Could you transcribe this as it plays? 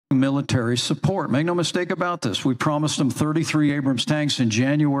military support. Make no mistake about this. We promised them 33 Abrams tanks in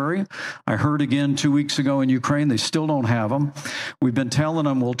January. I heard again 2 weeks ago in Ukraine, they still don't have them. We've been telling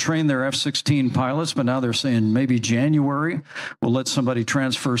them we'll train their F-16 pilots, but now they're saying maybe January we'll let somebody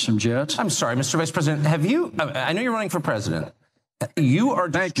transfer some jets. I'm sorry, Mr. Vice President, have you, I know you're running for president. You are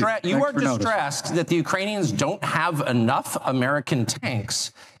distressed that the Ukrainians don't have enough American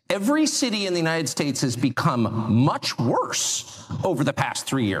tanks. Every city in the United States has become much worse over the past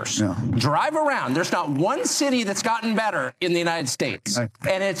 3 years. Yeah. Drive around. There's not one city that's gotten better in the United States. And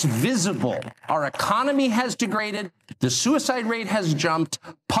it's visible. Our economy has degraded. The suicide rate has jumped.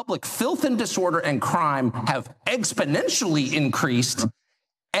 Public filth and disorder and crime have exponentially increased.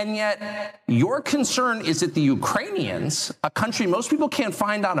 And yet, your concern is that the Ukrainians, a country most people can't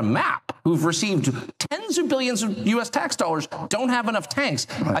find on a map, who've received tens of billions of U.S. tax dollars, don't have enough tanks.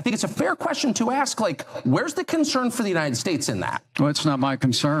 I think it's a fair question to ask, like, where's the concern for the United States in that? Well, it's not my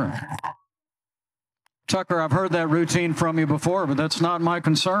concern. Tucker, I've heard that routine from you before, but that's not my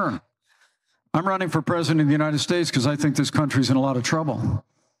concern. I'm running for president of the United States because I think this country's in a lot of trouble.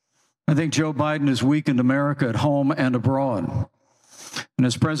 I think Joe Biden has weakened America at home and abroad. And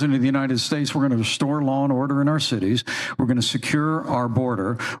as President of the United States, we're going to restore law and order in our cities. We're going to secure our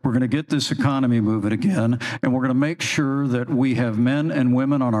border. We're going to get this economy moving again. And we're going to make sure that we have men and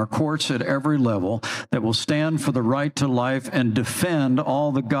women on our courts at every level that will stand for the right to life and defend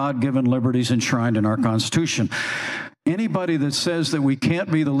all the God-given liberties enshrined in our Constitution. Anybody that says that we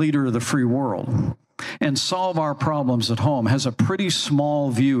can't be the leader of the free world and solve our problems at home has a pretty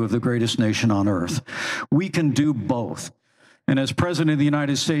small view of the greatest nation on earth. We can do both. And as President of the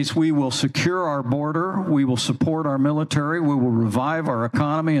United States, we will secure our border, we will support our military, we will revive our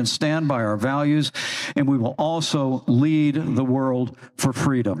economy and stand by our values, and we will also lead the world for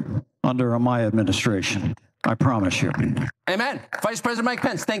freedom under my administration. I promise you. Amen. Vice President Mike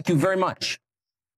Pence, thank you very much.